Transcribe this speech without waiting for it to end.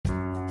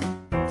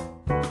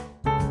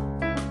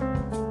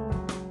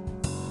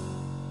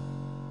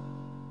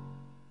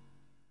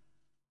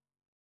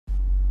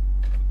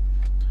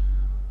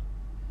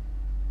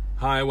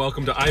Hi,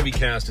 welcome to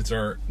IvyCast. It's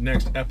our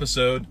next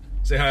episode.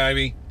 Say hi,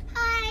 Ivy.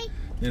 Hi.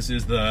 This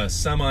is the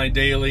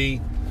semi-daily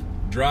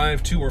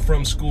drive to or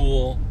from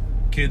school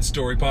kids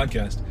story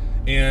podcast.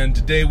 And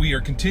today we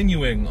are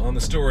continuing on the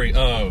story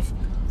of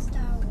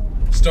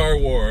Star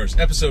Wars,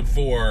 Episode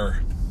 4,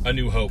 A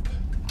New Hope.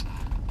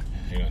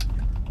 Hang on.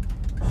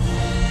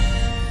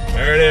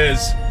 There it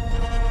is.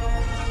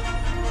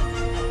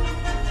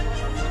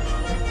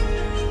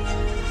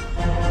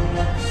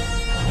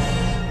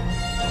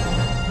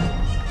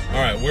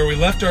 Alright, where we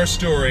left our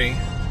story,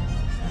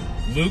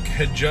 Luke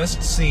had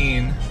just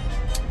seen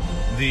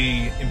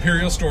the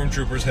Imperial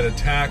Stormtroopers had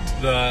attacked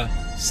the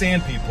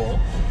Sand People,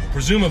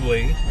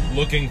 presumably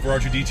looking for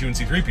R2-D2 and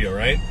C-3PO,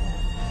 right?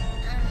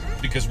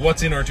 Because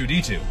what's in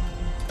R2-D2?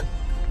 The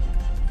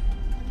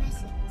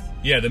message.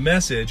 Yeah, the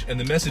message, and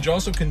the message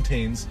also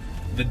contains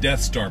the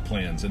Death Star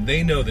plans, and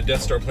they know the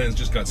Death Star plans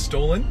just got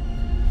stolen,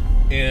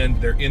 and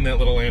they're in that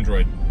little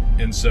android,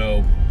 and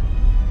so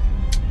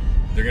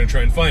they're going to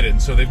try and find it.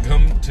 And so they've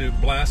come to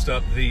blast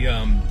up the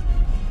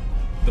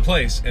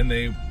place, and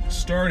they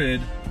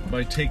started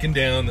by taking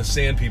down the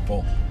Sand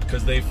People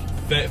because they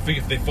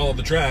figured they followed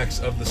the tracks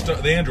of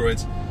the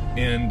androids,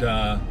 and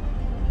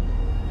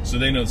so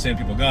they know the Sand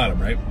People got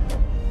them, right?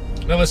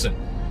 Now listen,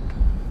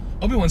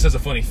 Obi-Wan says a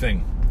funny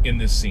thing in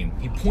this scene.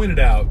 He pointed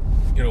out,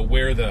 you know,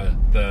 where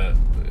the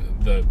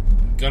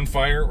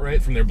gunfire,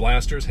 right, from their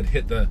blasters had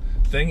hit the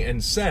thing,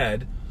 and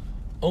said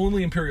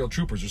only Imperial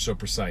troopers are so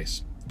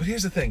precise. But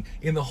here's the thing,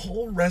 in the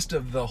whole rest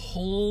of the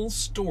whole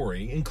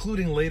story,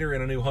 including later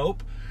in A New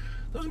Hope,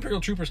 those Imperial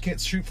troopers can't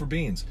shoot for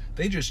beans.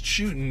 They just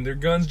shoot, and their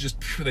guns just,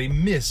 they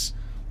miss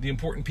the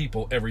important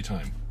people every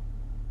time.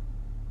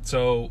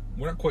 So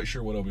we're not quite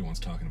sure what Obi-Wan's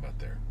talking about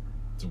there.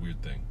 It's a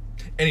weird thing.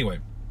 Anyway,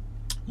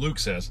 Luke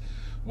says,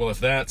 well, if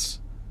that's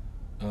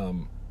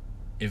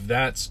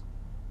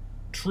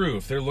true,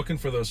 if they're looking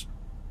for those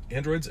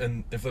androids,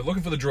 and if they're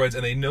looking for the droids,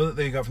 and they know that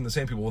they got from the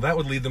same people, well, that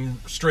would lead them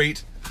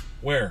straight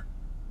where?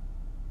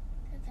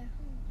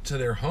 To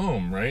their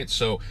home, right?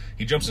 So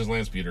he jumps in his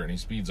land speeder and he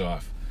speeds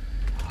off,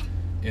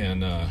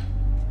 and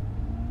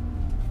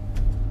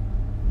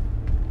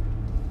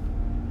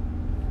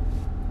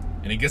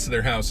he gets to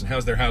their house. And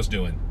how's their house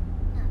doing?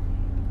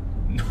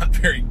 Not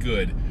very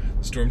good.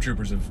 The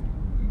stormtroopers have,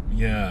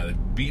 they've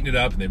beaten it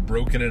up and they've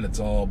broken it. It's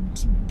all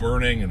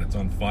burning and it's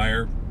on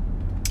fire.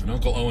 And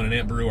Uncle Owen and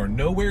Aunt Beru are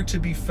nowhere to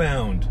be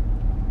found.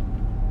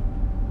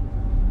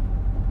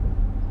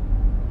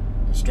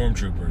 The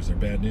stormtroopers are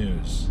bad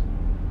news.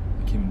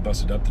 They came and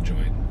busted up the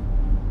joint.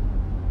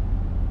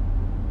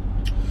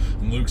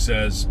 And Luke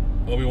says,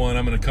 Obi-Wan,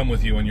 I'm going to come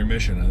with you on your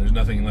mission. There's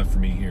nothing left for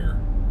me here.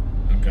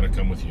 I'm going to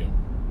come with you.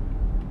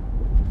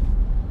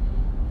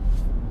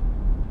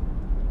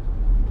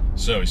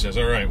 So he says,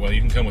 all right, well,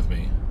 you can come with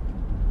me.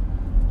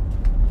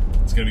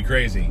 It's going to be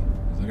crazy.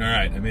 He's like, all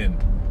right, I'm in.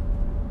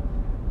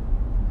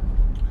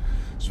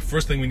 So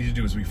first thing we need to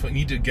do is we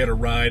need to get a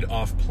ride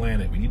off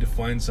planet. We need to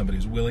find somebody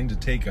who's willing to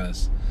take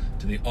us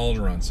to the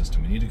Alderaan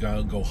system. We need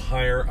to go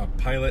hire a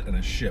pilot and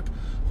a ship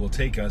who will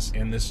take us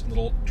and this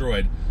little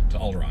droid to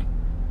Alderaan.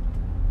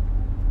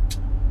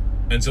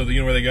 And so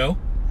you know where they go?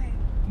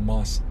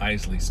 Mos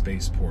Eisley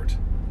Spaceport.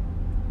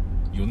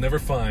 You'll never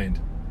find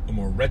a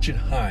more wretched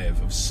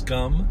hive of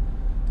scum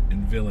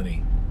and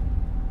villainy.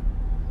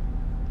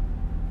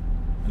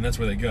 And that's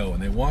where they go.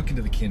 And they walk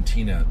into the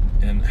cantina,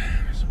 and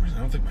for some reason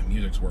I don't think my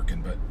music's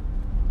working, but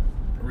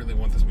I really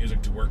want this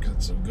music to work because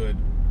it's so good.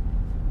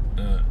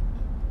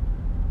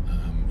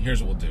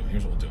 Here's what we'll do.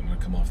 I'm going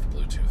to come off the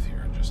Bluetooth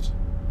here and just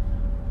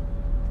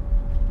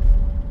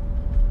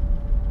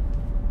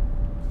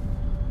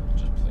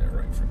play it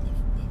right from the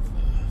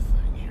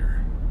thing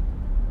here.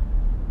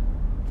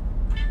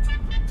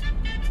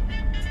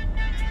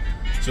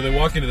 So they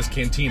walk into this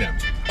cantina.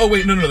 Oh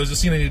wait, no, there's a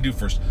scene I need to do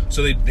first.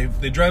 So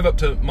they drive up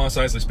to Mos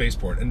Eisley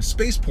Spaceport, and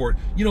Spaceport,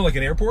 you know, like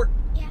an airport?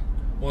 Yeah.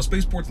 Well, a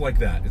spaceport's like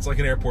that. It's like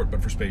an airport,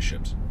 but for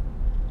spaceships.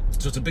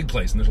 So it's a big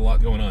place, and there's a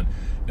lot going on.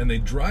 And they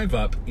drive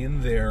up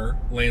in their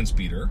land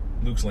speeder,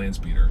 Luke's land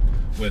speeder,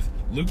 with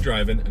Luke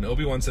driving and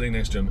Obi-Wan sitting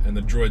next to him, and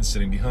the droids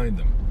sitting behind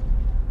them.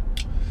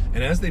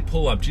 And as they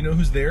pull up, do you know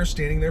who's there,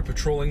 standing there,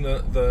 patrolling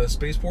the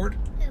spaceport?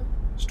 Who?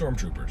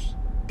 Stormtroopers.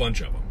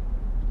 Bunch of them.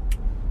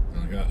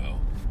 I'm like, uh-oh.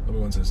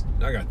 Obi-Wan says,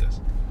 I got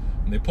this.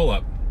 And they pull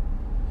up,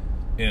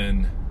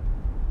 and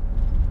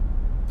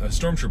a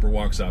stormtrooper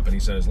walks up, and he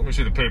says, let me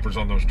see the papers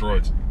on those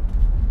droids.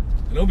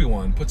 And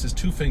Obi-Wan puts his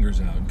two fingers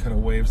out and kind of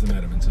waves them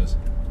at him and says,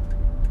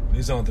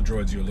 these aren't the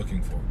droids you're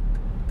looking for.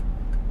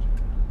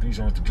 These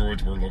aren't the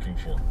droids we're looking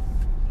for.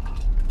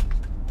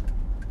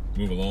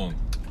 Move along.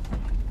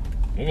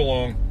 Move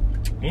along.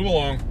 Move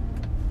along.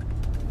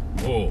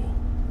 Whoa.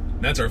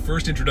 And that's our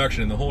first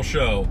introduction in the whole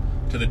show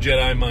to the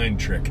Jedi mind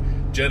trick.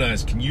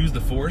 Jedis can use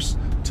the Force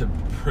to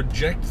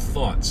project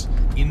thoughts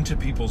into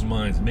people's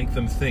minds and make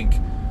them think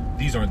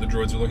these aren't the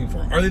droids they're looking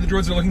for. Are they the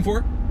droids they're looking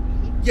for?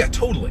 Yeah,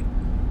 totally.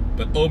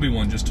 But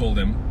Obi-Wan just told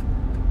him,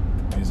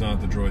 these aren't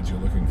the droids you're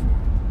looking for.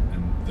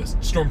 And the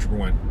stormtrooper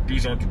went,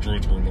 these aren't the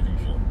droids we're looking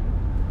for.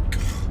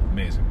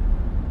 Amazing.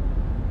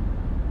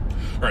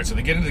 All right, so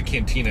they get into the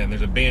cantina, and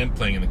there's a band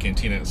playing in the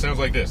cantina. It sounds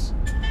like this.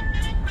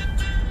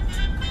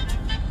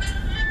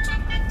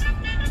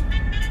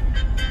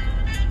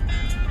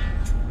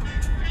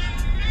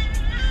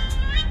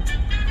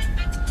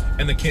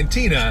 And the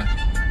cantina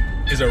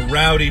is a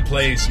rowdy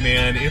place,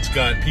 man. It's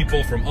got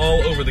people from all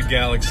over the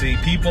galaxy,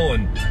 people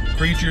and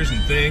creatures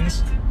and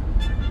things.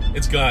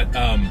 It's got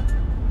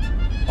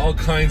all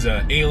kinds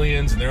of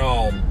aliens, and they're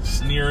all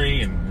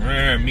sneery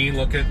and mean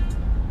looking.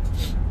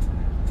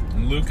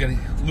 And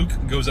Luke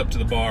goes up to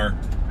the bar,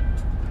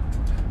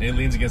 and he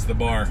leans against the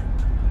bar,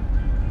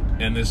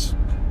 and this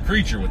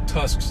creature with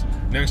tusks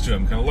next to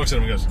him kind of looks at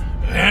him and goes,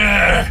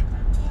 "Ah!"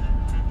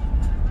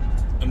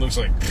 And Luke's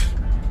like, "Pfft."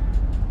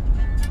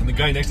 And the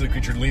guy next to the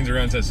creature leans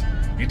around and says,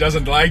 "He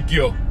doesn't like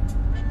you."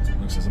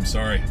 Luke says, "I'm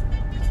sorry.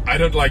 I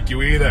don't like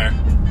you either."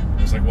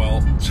 It's like,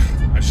 "Well,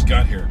 I just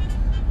got here."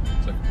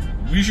 It's like,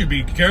 "We should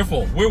be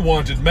careful. We're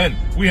wanted men.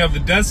 We have the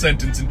death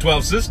sentence in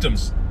 12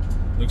 systems."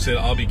 Luke said,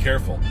 "I'll be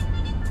careful."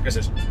 The guy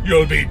says,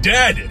 "You'll be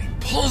dead." And he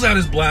pulls out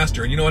his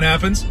blaster, and you know what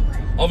happens?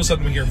 All of a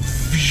sudden we hear,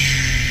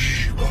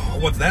 oh,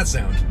 what's that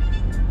sound?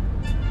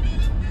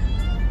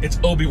 It's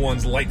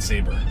Obi-Wan's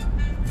lightsaber.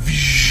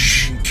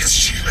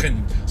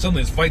 And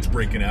suddenly this fight's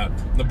breaking out.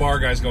 And the bar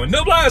guy's going,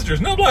 "No blasters,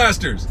 no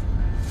blasters!"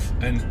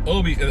 And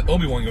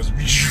Obi-Wan goes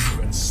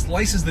and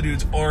slices the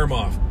dude's arm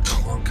off.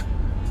 Clunk.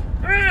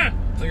 Ah!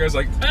 The guy's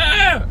like,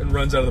 "Ah!" and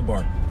runs out of the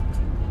bar.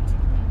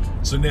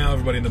 So now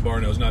everybody in the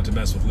bar knows not to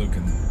mess with Luke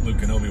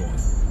and Obi-Wan.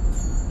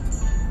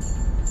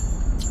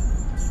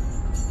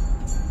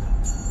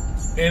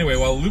 Anyway,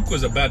 while Luke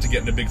was about to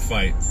get in a big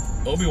fight,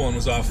 Obi-Wan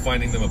was off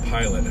finding them a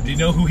pilot. And do you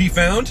know who he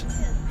found?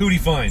 Who'd he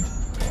find?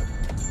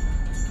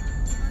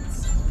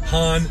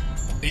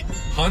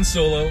 Han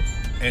Solo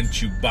and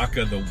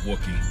Chewbacca the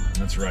Wookiee.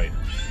 That's right.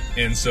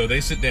 And so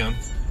they sit down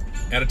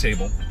at a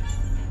table,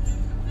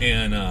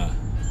 and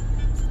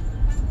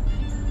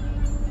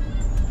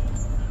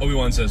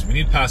Obi-Wan says, "We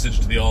need passage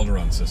to the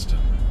Alderaan system."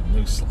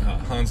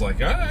 Han's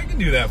like, "I can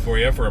do that for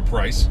you for a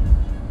price."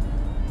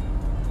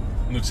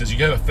 And Luke says, "You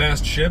got a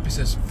fast ship?" He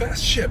says,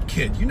 "Fast ship,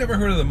 kid. You never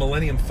heard of the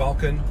Millennium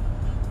Falcon?"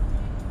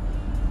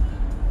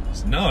 He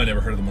says, "No, I never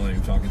heard of the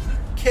Millennium Falcon."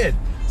 "Kid,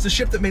 it's a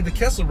ship that made the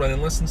Kessel run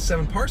in less than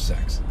 7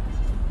 parsecs.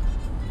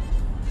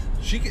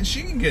 She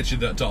can get you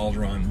to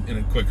Alderaan in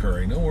a quick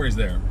hurry. No worries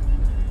there."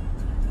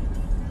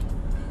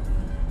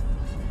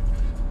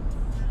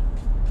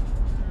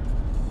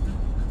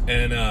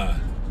 And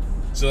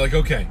so like,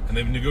 okay, and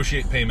they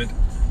negotiate payment,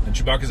 and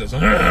Chewbacca says,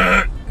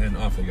 and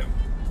off they go.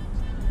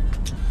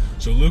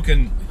 So Luke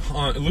and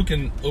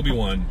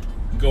Obi-Wan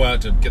go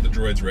out to get the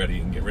droids ready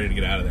and get ready to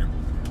get out of there.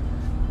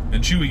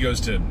 And Chewie goes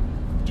to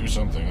do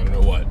something, I don't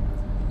know what.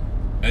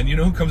 And you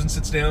know who comes and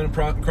sits down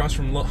across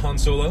from Han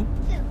Solo?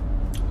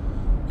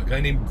 A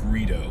guy named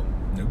Greedo.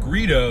 Now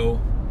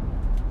Greedo,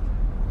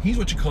 he's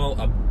what you call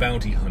a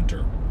bounty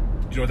hunter.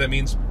 Do you know what that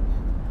means?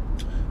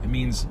 It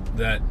means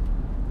that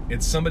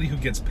it's somebody who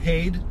gets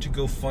paid to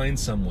go find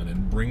someone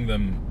and bring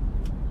them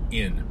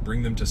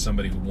to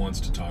somebody who wants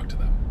to talk to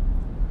them.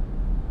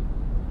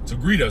 So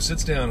Greedo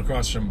sits down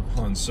across from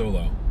Han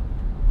Solo,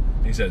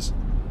 and he says,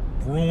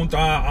 "Grunta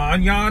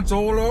Anya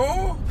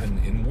Solo,"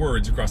 and in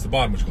words across the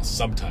bottom, which are called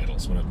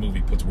subtitles. When a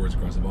movie puts words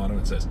across the bottom,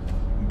 it says,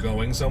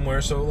 "Going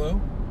somewhere, Solo?"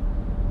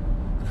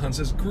 And Han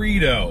says,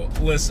 "Greedo,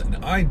 listen,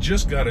 I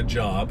just got a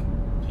job."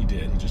 He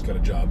just got a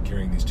job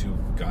carrying these 2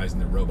 guys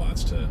and their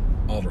robots to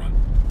Alderaan.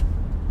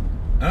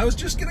 And I was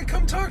just going to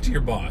come talk to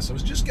your boss. I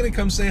was just going to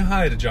come say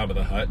hi to Jabba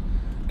the Hutt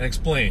and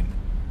explain.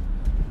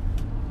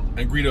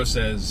 And Greedo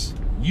says,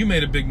 "You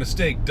made a big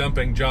mistake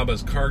dumping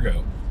Jabba's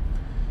cargo.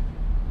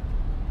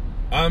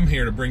 I'm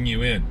here to bring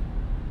you in.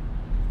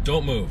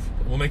 Don't move.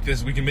 We'll make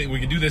this. We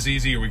can do this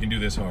easy, or we can do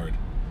this hard."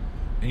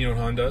 And you know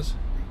what Han does?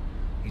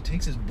 He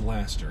takes his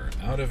blaster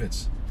out of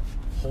its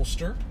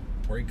holster,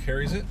 where he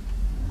carries it,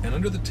 and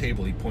under the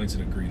table he points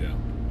it at Greedo.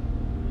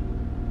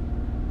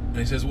 And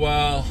he says,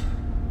 "Well,"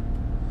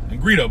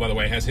 and Greedo, by the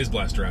way, has his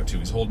blaster out too.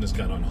 He's holding his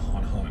gun on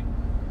Han.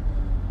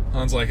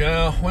 Han's like,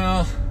 "Oh,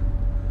 well,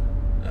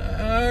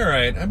 all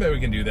right. I bet we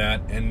can do that."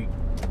 And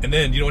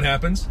then you know what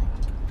happens?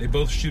 They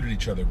both shoot at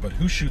each other, but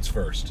who shoots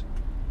first?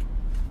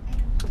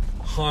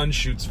 Han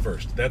shoots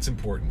first. That's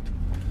important.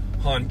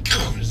 Han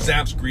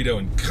zaps Greedo,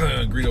 and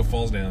Greedo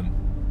falls down.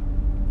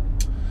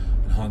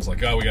 And Han's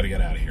like, "Oh, we got to get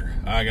out of here.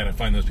 I got to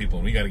find those people,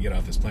 and we got to get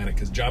off this planet,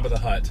 because Jabba the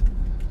Hutt,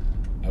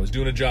 I was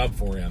doing a job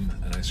for him,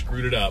 and I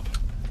screwed it up,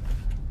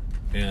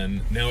 and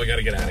now I got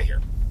to get out of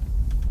here."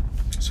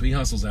 So he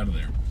hustles out of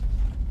there.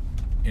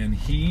 And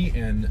he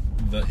and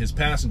his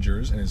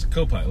passengers and his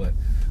co-pilot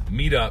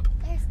meet up.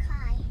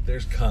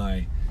 There's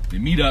Kai. They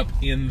meet up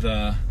in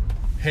the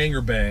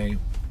hangar bay,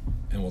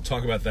 and we'll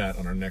talk about that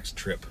on our next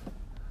trip.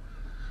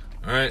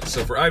 All right,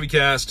 so for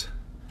IvyCast,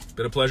 it's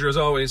been a pleasure as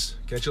always.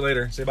 Catch you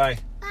later. Say bye.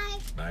 Bye.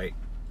 Bye.